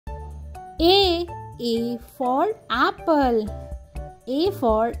A for apple. A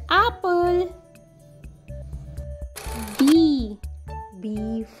for apple. B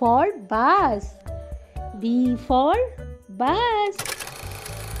for bus. B for bus.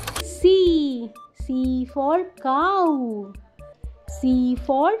 C for cow. C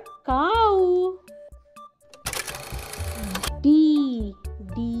for cow. D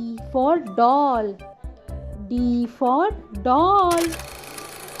for doll. D for doll.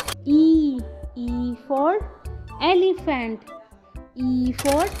 E for elephant. E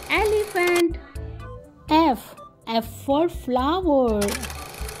for elephant. F for flower.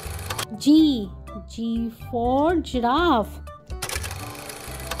 G for giraffe.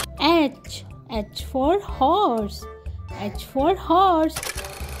 H for horse. H for horse.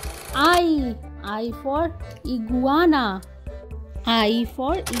 I for iguana. I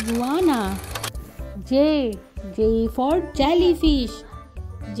for iguana. J for jellyfish.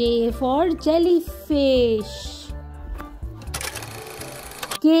 J for jellyfish.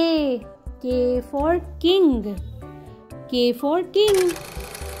 K for king. K for king.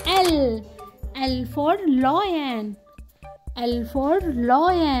 L for lion. L for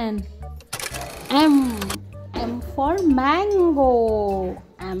lion. M for mango.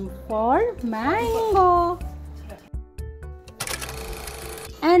 M for mango.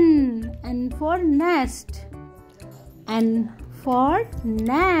 N for nest. N for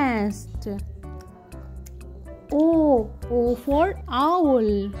nest. O for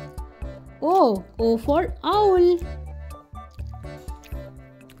owl. O for owl.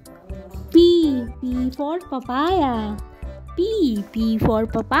 P for papaya. P for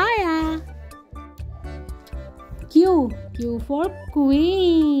papaya. Q for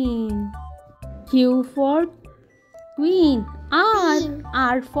queen. Q for queen.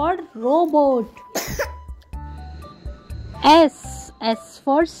 R for robot. S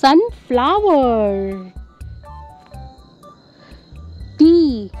for sunflower.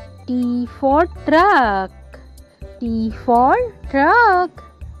 T for truck. T for truck.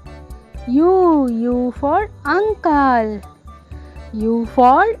 U for uncle. U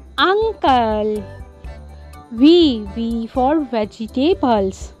for uncle. V for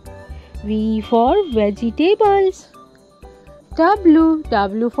vegetables. V for vegetables.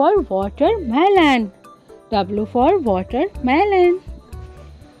 W for watermelon. W for watermelon.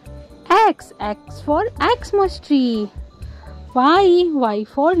 X for Xmas tree. Y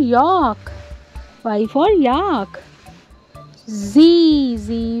for yak. Y for yak.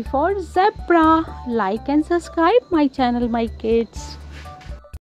 Z for zebra. Like and subscribe my channel, my kids.